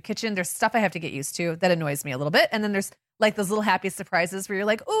with a new kitchen, there's stuff I have to get used to that annoys me a little bit. And then there's like those little happy surprises where you're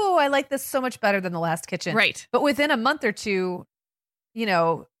like, oh, I like this so much better than the last kitchen. Right. But within a month or two,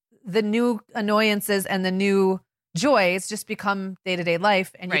 the new annoyances and the new joys just become day-to-day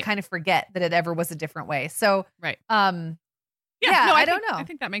life. And you kind of forget that it ever was a different way. So, right. No, I don't know. I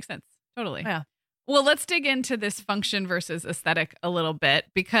think that makes sense. Totally. Yeah. Well, let's dig into this function versus aesthetic a little bit,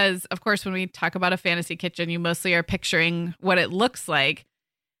 because of course, when we talk about a fantasy kitchen, you mostly are picturing what it looks like.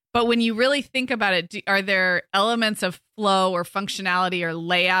 But when you really think about it, are there elements of flow or functionality or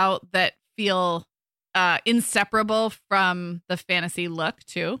layout that feel inseparable from the fantasy look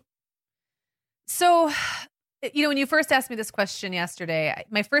too? So, when you first asked me this question yesterday,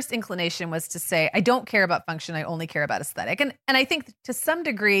 my first inclination was to say, I don't care about function. I only care about aesthetic. And I think to some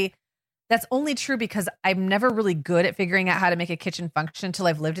degree, that's only true because I'm never really good at figuring out how to make a kitchen function until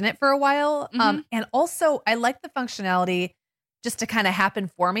I've lived in it for a while. And also, I like the functionality just to kind of happen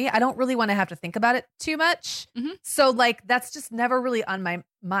for me. I don't really want to have to think about it too much. So like, that's just never really on my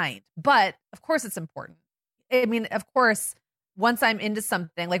mind. But of course, it's important. I mean, of course, once I'm into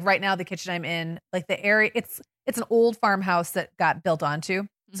something, like right now, the kitchen I'm in, like the area, it's an old farmhouse that got built onto.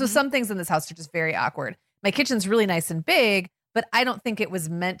 So some things in this house are just very awkward. My kitchen's really nice and big, but I don't think it was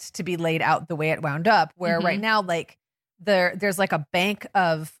meant to be laid out the way it wound up, where right now, like there's like a bank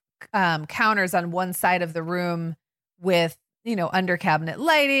of counters on one side of the room with, under cabinet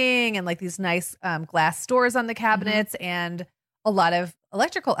lighting and like these nice glass doors on the cabinets and a lot of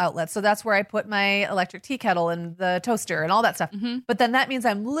electrical outlets. So that's where I put my electric tea kettle and the toaster and all that stuff. But then that means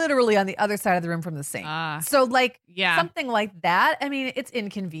I'm literally on the other side of the room from the sink. So like something like that, I mean, it's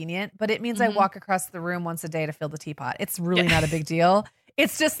inconvenient, but it means I walk across the room once a day to fill the teapot. It's really not a big deal.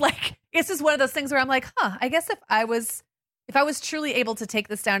 It's just like, it's just one of those things where I'm like, I guess if I was truly able to take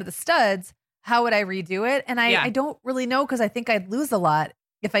this down to the studs, how would I redo it? And I don't really know, because I think I'd lose a lot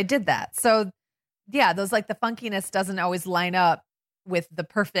if I did that. So yeah, those like the funkiness doesn't always line up with the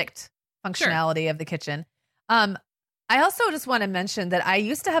perfect functionality of the kitchen. I also just want to mention that I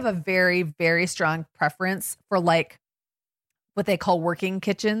used to have a very, very strong preference for like what they call working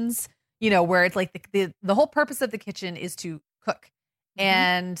kitchens, where it's like the whole purpose of the kitchen is to cook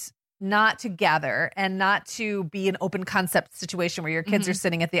and not to gather and not to be an open concept situation where your kids are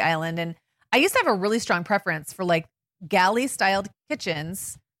sitting at the island. And I used to have a really strong preference for like galley styled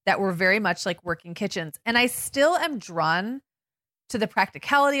kitchens that were very much like working kitchens. And I still am drawn to the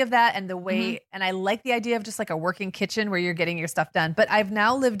practicality of that and the way, and I like the idea of just like a working kitchen where you're getting your stuff done. But I've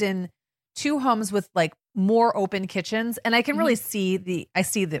now lived in 2 homes with like more open kitchens, and I can really see the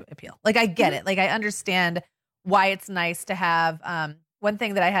appeal. Like I get it. Like I understand why it's nice to have, one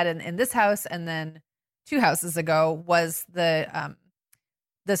thing that I had in this house and then 2 houses ago was the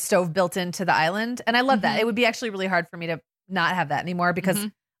stove built into the island. And I love that. It would be actually really hard for me to not have that anymore because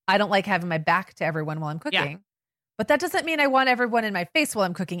I don't like having my back to everyone while I'm cooking. Yeah. But that doesn't mean I want everyone in my face while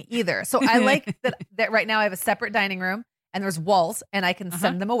I'm cooking either. So I like that right now I have a separate dining room and there's walls and I can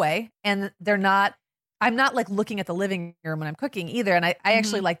send them away. And I'm not like looking at the living room when I'm cooking either. And I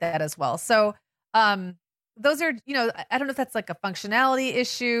actually like that as well. So those are, I don't know if that's like a functionality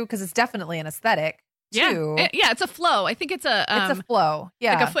issue because it's definitely an aesthetic too. Yeah, it's a flow. I think it's a flow.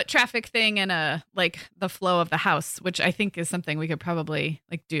 Yeah. Like a foot traffic thing and the flow of the house, which I think is something we could probably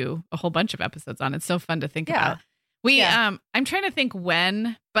like do a whole bunch of episodes on. It's so fun to think about. I'm trying to think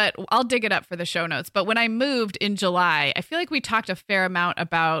when, but I'll dig it up for the show notes. But when I moved in July, I feel like we talked a fair amount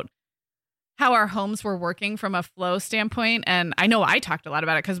about how our homes were working from a flow standpoint. And I know I talked a lot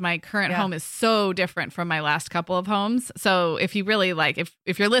about it because my current home is so different from my last couple of homes. So if you really like,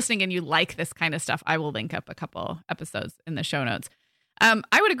 if you're listening and you like this kind of stuff, I will link up a couple episodes in the show notes.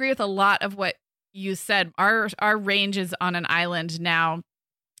 I would agree with a lot of what you said. Our range is on an island now.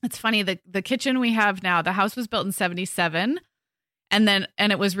 It's funny, the kitchen we have now, the house was built in 1977. And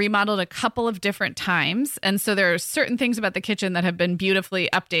it was remodeled a couple of different times. And so there are certain things about the kitchen that have been beautifully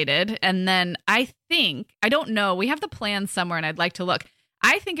updated. And then I don't know, we have the plan somewhere and I'd like to look.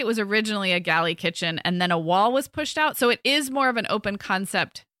 I think it was originally a galley kitchen and then a wall was pushed out. So it is more of an open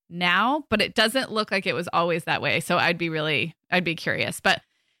concept now, but it doesn't look like it was always that way. So I'd be curious. But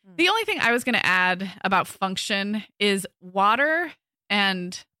the only thing I was going to add about function is water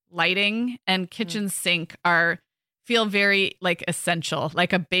and lighting and kitchen sink feel very like essential,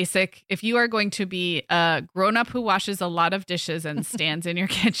 like a basic. If you are going to be a grown-up who washes a lot of dishes and stands in your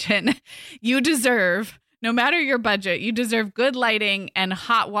kitchen, you deserve, no matter your budget, you deserve good lighting and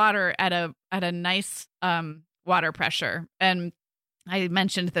hot water at a nice water pressure. And I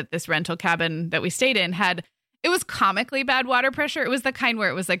mentioned that this rental cabin that we stayed in it was comically bad water pressure. It was the kind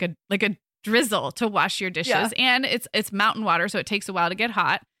where it was like a drizzle to wash your dishes, and it's mountain water, so it takes a while to get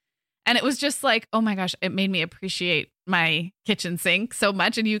hot. And it was just like, oh my gosh, it made me appreciate my kitchen sink so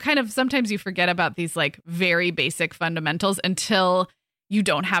much. And you sometimes you forget about these like very basic fundamentals until you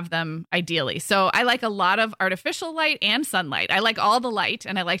don't have them ideally. So I like a lot of artificial light and sunlight. I like all the light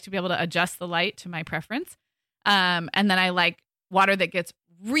and I like to be able to adjust the light to my preference. And then I like water that gets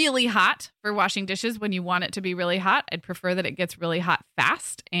really hot for washing dishes when you want it to be really hot. I'd prefer that it gets really hot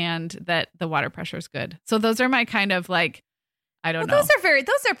fast and that the water pressure is good. So those are my kind of like, I don't know. Those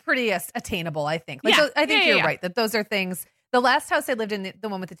are pretty attainable, I think. I think you're right that those are things. The last house I lived in, the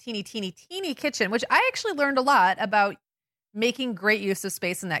one with the teeny kitchen, which I actually learned a lot about making great use of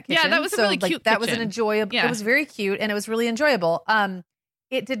space in that kitchen. Yeah, that was a really cute that kitchen. Was an enjoyable. Yeah. It was very cute and it was really enjoyable.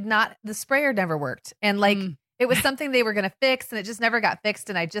 It did not. The sprayer never worked, and it was something they were going to fix, and it just never got fixed.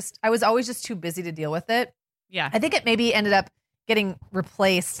 And I was always just too busy to deal with it. Yeah, I think it maybe ended up getting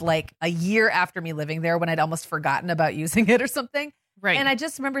replaced like a year after me living there when I'd almost forgotten about using it or something. Right. And I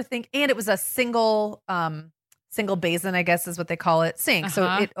just remember thinking, and it was a single basin, I guess is what they call it, sink.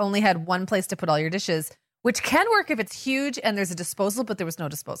 So it only had one place to put all your dishes, which can work if it's huge and there's a disposal, but there was no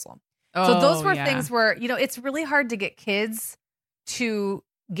disposal. So those were things where, it's really hard to get kids to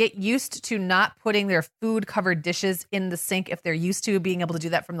get used to not putting their food covered dishes in the sink if they're used to being able to do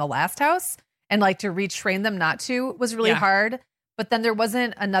that from the last house, and like to retrain them not to was really hard. But then there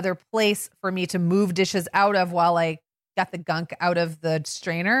wasn't another place for me to move dishes out of while I got the gunk out of the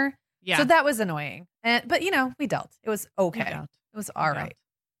strainer. Yeah. So that was annoying. But we dealt. It was okay. It was all right.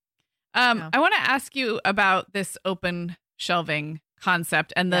 I want to ask you about this open shelving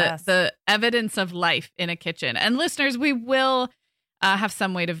concept and the evidence of life in a kitchen. And listeners, we will have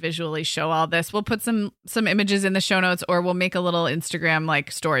some way to visually show all this. We'll put some images in the show notes, or we'll make a little Instagram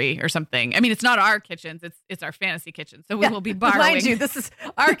like story or something. I mean, it's not our kitchens; it's our fantasy kitchen. So we will be borrowing. Mind you,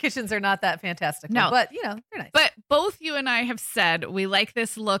 our kitchens are not that fantastic. No, but they're nice. But both you and I have said we like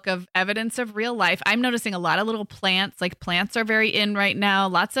this look of evidence of real life. I'm noticing a lot of little plants. Like plants are very in right now.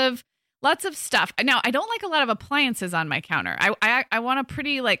 Lots of stuff. Now, I don't like a lot of appliances on my counter. I want a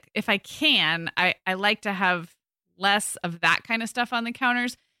pretty, like, if I can, I like to have less of that kind of stuff on the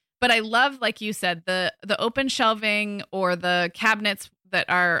counters. But I love, like you said, the open shelving or the cabinets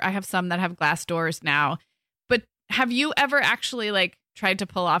I have some that have glass doors now. But have you ever actually like tried to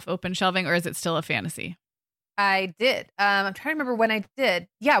pull off open shelving, or is it still a fantasy? I did. I'm trying to remember when I did.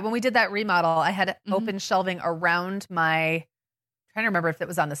 Yeah, when we did that remodel, I had open shelving around my trying to remember if it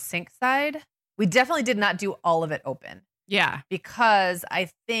was on the sink side. We definitely did not do all of it open. Yeah. Because I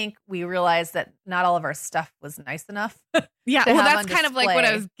think we realized that not all of our stuff was nice enough. Yeah. Well, that's kind of like what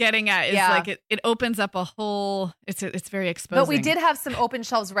I was getting at is like it opens up a whole, it's very exposing. But we did have some open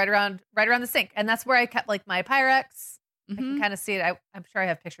shelves right around the sink. And that's where I kept like my Pyrex. I can kind of see it. I'm sure I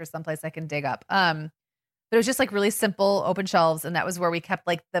have pictures someplace I can dig up. But it was just like really simple open shelves. And that was where we kept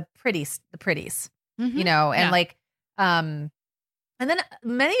like the pretties, you know, and like, and then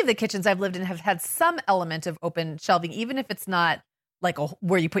many of the kitchens I've lived in have had some element of open shelving, even if it's not like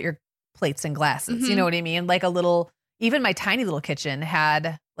where you put your plates and glasses. You know what I mean? Like a little, even my tiny little kitchen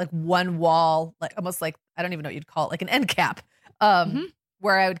had like one wall, like almost like, I don't even know what you'd call it, like an end cap,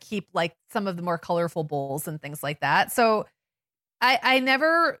 where I would keep like some of the more colorful bowls and things like that. So I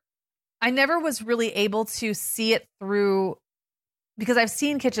never was really able to see it through, because I've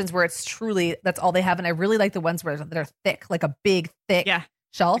seen kitchens where it's truly, that's all they have. And I really like the ones where they're thick, like a big, thick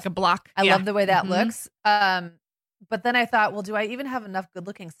shelf. Like a block. I love the way that looks. But then I thought, well, do I even have enough good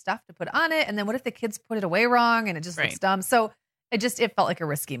looking stuff to put on it? And then what if the kids put it away wrong and it just looks dumb? So it felt like a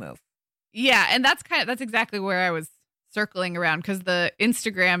risky move. Yeah. And that's exactly where I was circling around, because the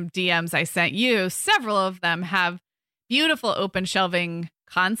Instagram DMs I sent you, several of them have beautiful open shelving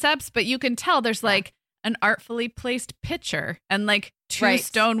concepts, but you can tell there's like an artfully placed pitcher and like two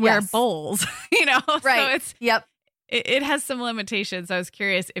stoneware bowls, you know? Right. So it has some limitations. I was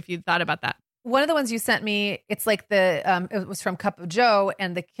curious if you thought about that. One of the ones you sent me, it's like it was from Cup of Joe,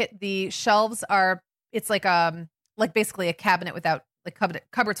 and the shelves are, it's like basically a cabinet without, like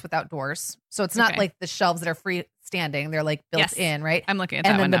cupboards without doors. So it's not like the shelves that are freestanding. They're like built in, right? I'm looking at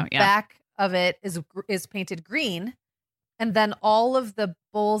that one now. And then the back of it is painted green. And then all of the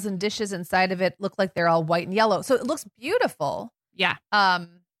bowls and dishes inside of it look like they're all white and yellow. So it looks beautiful. Yeah.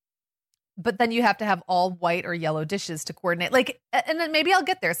 But then you have to have all white or yellow dishes to coordinate. Like, and then maybe I'll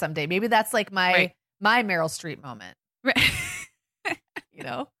get there someday. Maybe that's like my Meryl Streep moment. Right. You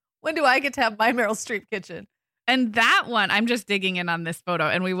know, when do I get to have my Meryl Streep kitchen? And that one, I'm just digging in on this photo,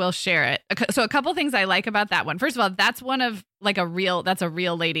 and we will share it. So a couple things I like about that one. First of all, that's one of like that's a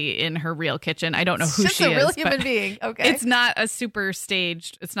real lady in her real kitchen. I don't know who she is. Just a real human being. Okay. It's not a super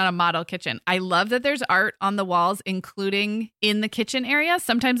staged, it's not a model kitchen. I love that there's art on the walls, including in the kitchen area.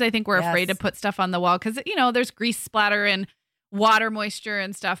 Sometimes I think we're afraid to put stuff on the wall because, you know, there's grease splatter and water moisture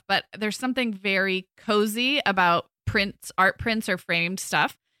and stuff, but there's something very cozy about art prints or framed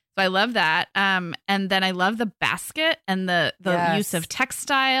stuff. So I love that. And then I love the basket and the use of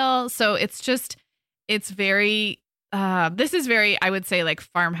textile. So it's very, this is very, I would say, like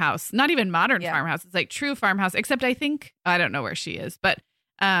farmhouse, not even modern farmhouse. It's like true farmhouse, except I don't know where she is, but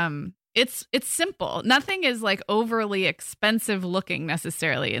it's simple. Nothing is like overly expensive looking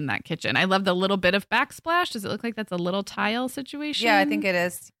necessarily in that kitchen. I love the little bit of backsplash. Does it look like that's a little tile situation? Yeah, I think it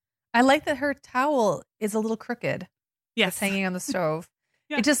is. I like that her towel is a little crooked. Yes. It's hanging on the stove.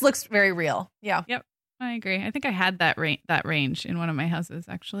 Yeah. It just looks very real. Yeah. Yep. I agree. I think I had that range in one of my houses,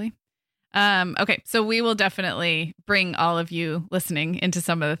 actually. Okay. So we will definitely bring all of you listening into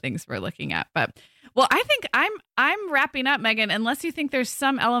some of the things we're looking at. But, well, I think I'm wrapping up, Megan, unless you think there's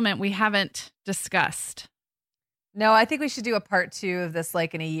some element we haven't discussed. No, I think we should do a part 2 of this,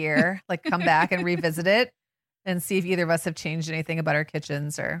 like in a year, like come back and revisit it and see if either of us have changed anything about our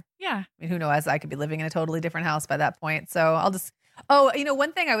kitchens or, I mean, who knows? I could be living in a totally different house by that point. So I'll just,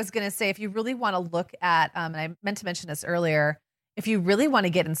 one thing I was going to say, if you really want to look at, and I meant to mention this earlier, if you really want to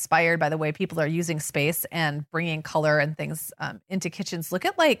get inspired by the way people are using space and bringing color and things into kitchens, look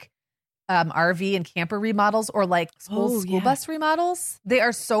at like RV and camper remodels or like school bus remodels. They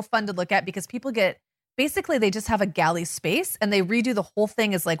are so fun to look at because people they just have a galley space and they redo the whole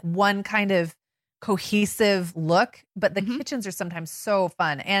thing as like one kind of cohesive look. But the kitchens are sometimes so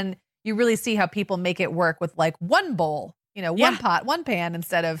fun. And you really see how people make it work with like one bowl, one pot, one pan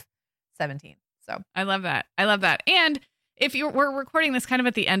instead of 17. So I love that. And we're recording this kind of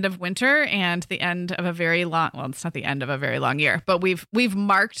at the end of winter and the end of a very long, well, it's not the end of a very long year, but we've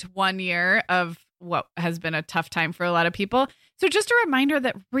marked 1 year of what has been a tough time for a lot of people. So just a reminder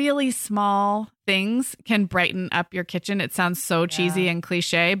that really small things can brighten up your kitchen. It sounds so cheesy and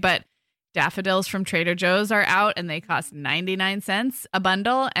cliche, but daffodils from Trader Joe's are out and they cost 99 cents a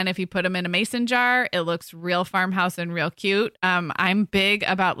bundle. And if you put them in a mason jar, it looks real farmhouse and real cute. I'm big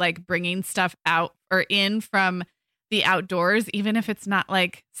about like bringing stuff out or in from the outdoors, even if it's not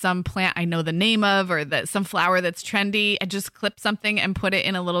like some plant I know the name of or some flower that's trendy. I just clip something and put it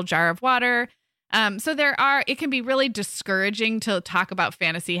in a little jar of water. So it can be really discouraging to talk about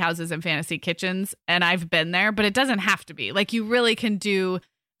fantasy houses and fantasy kitchens. And I've been there, but it doesn't have to be. Like you really can do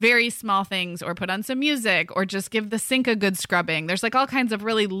very small things, or put on some music, or just give the sink a good scrubbing. There's like all kinds of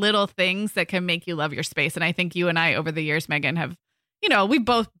really little things that can make you love your space. And I think you and I over the years, Megan, have, we've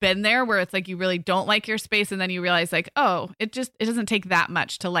both been there where it's like you really don't like your space. And then you realize like, oh, it doesn't take that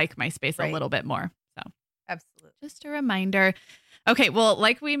much to like my space a little bit more. So absolutely. Just a reminder. Okay, well,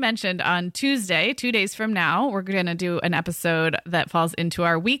 like we mentioned on Tuesday, 2 days from now, we're going to do an episode that falls into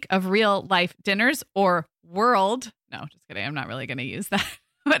our week of real life dinners, or world. No, just kidding. I'm not really going to use that,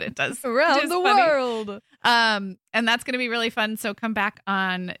 but it does. Around the world. And that's going to be really fun. So come back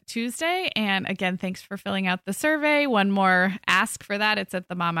on Tuesday. And again, thanks for filling out the survey. One more ask for that. It's at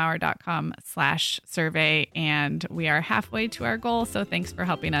themomhour.com/survey. And we are halfway to our goal. So thanks for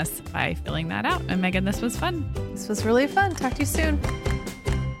helping us by filling that out. And Megan, this was fun. This was really fun. Talk to you soon.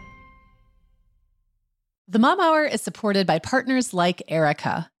 The Mom Hour is supported by partners like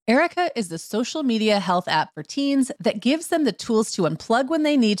Erica. Erica is the social media health app for teens that gives them the tools to unplug when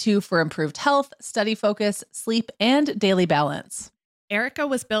they need to for improved health, study focus, sleep, and daily balance. Erica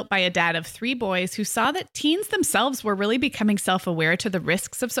was built by a dad of 3 boys who saw that teens themselves were really becoming self-aware to the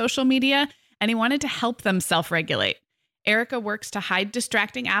risks of social media, and he wanted to help them self-regulate. Erica works to hide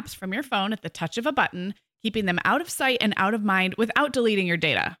distracting apps from your phone at the touch of a button, keeping them out of sight and out of mind without deleting your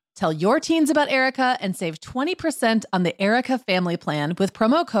data. Tell your teens about Erica and save 20% on the Erica family plan with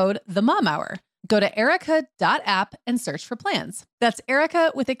promo code TheMomHour. Go to erica.app and search for plans. That's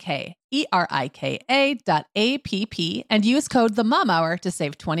Erica with a K, ERIKA.app, and use code TheMomHour to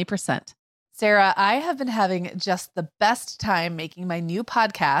save 20%. Sarah, I have been having just the best time making my new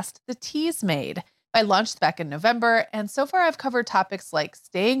podcast, The Teas Made. I launched back in November, and so far I've covered topics like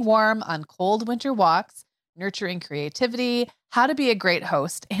staying warm on cold winter walks, nurturing creativity, how to be a great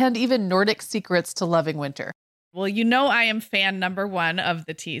host, and even Nordic secrets to loving winter. Well, I am fan number 1 of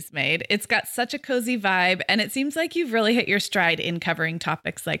The Teas Made. It's got such a cozy vibe, and it seems like you've really hit your stride in covering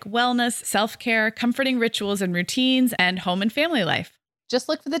topics like wellness, self-care, comforting rituals and routines, and home and family life. Just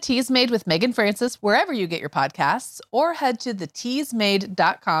look for The Teas Made with Megan Francis wherever you get your podcasts, or head to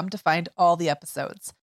theteasmade.com to find all the episodes.